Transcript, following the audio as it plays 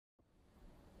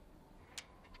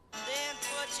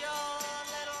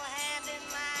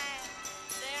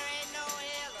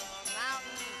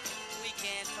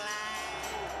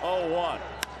0-1.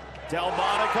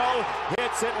 Delmonico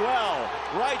hits it well.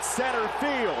 Right center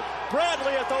field.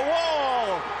 Bradley at the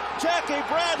wall. Jackie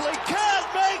Bradley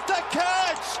can't make the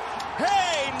catch.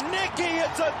 Hey, Nicky,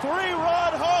 it's a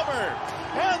 3-run homer.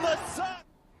 And the Sox.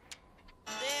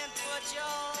 Then put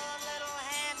your little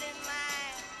hand in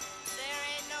mine. There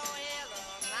ain't no hill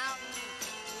or mountain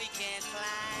we can't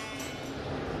climb.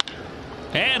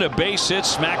 And a base hit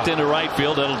smacked into right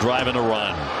field. That'll drive in a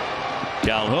run.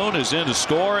 Calhoun is in to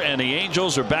score, and the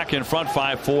Angels are back in front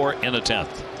 5-4 in the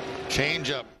 10th.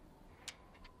 Change up.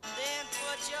 Then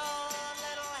put your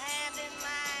little hand in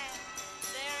mine.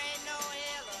 There ain't no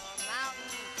hill or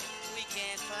mountain we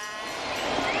can't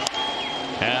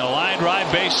climb. And a line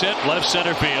drive base hit left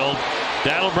center field.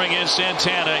 That'll bring in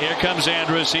Santana. Here comes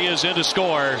Andrus. He is in to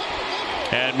score.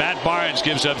 And Matt Barnes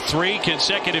gives up 3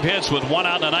 consecutive hits with 1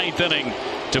 out in the 9th inning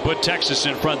to put Texas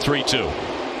in front 3-2.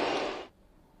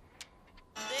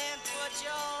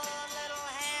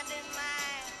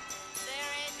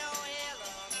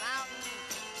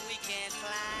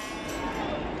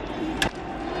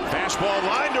 Fastball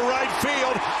line to right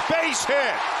field, base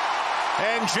hit,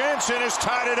 and Jensen has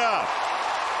tied it up.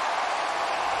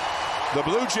 The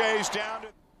Blue Jays down to.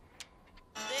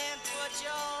 Then put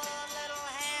your little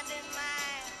hand in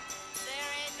mine.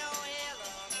 There ain't no hill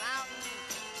or mountain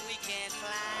we can't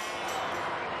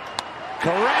climb.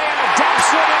 Correa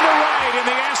dumps it into right, and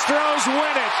the Astros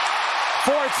win it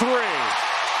 4-3.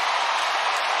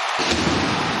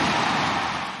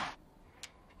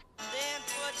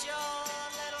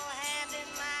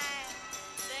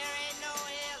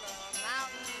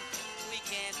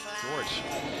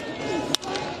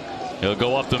 He'll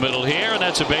go up the middle here, and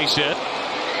that's a base hit.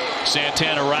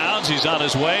 Santana rounds. He's on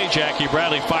his way. Jackie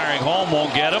Bradley firing home,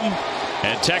 won't get him.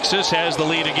 And Texas has the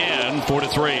lead again, 4-3. Then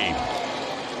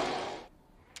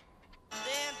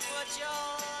put your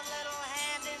little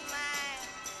hand in mine.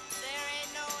 There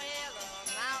ain't no hill or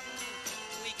mountain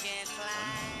we can't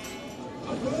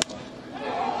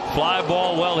climb. Fly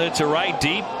ball well hit to right,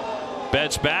 deep.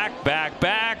 Betts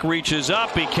back, reaches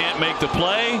up. He can't make the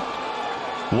play.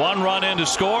 1 run in to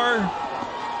score.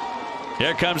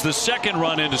 Here comes the second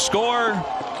run in to score.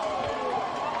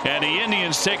 And the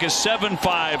Indians take a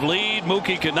 7-5 lead.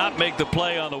 Mookie could not make the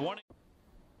play on the warning.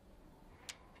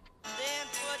 Then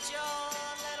put your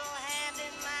little hand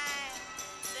in mine.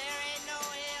 There ain't no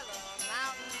hill or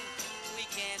mountain we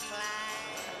can't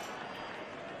climb.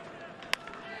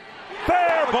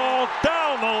 Fair ball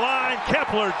down the line.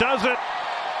 Kepler does it.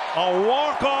 A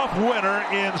walk-off winner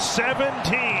in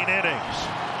 17 innings.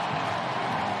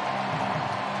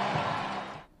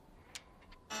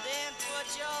 Then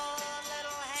put your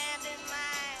little hand in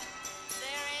mine.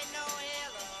 There ain't no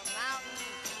hill or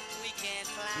mountain we can't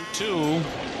climb. 2.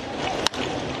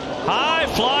 High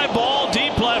fly ball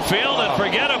deep left field, and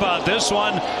forget about this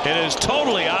one. It is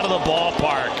totally out of the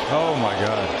ballpark. Oh my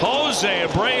God. Jose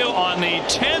Abreu on the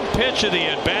 10th pitch of the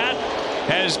at-bat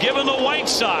has given the White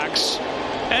Sox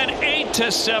an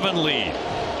 8-7 lead.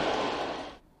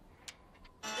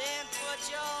 Then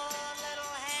put your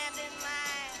little hand in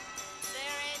mine.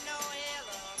 There ain't no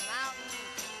hill or mountain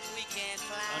we can't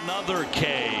climb. Another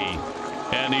K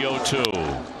and the 0-2.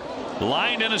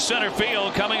 Lined into center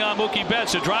field, coming on Mookie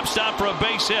Betts. A drop stop for a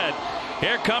base hit.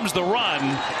 Here comes the run,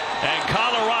 and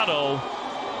Colorado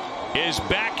is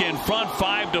back in front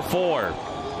 5-4.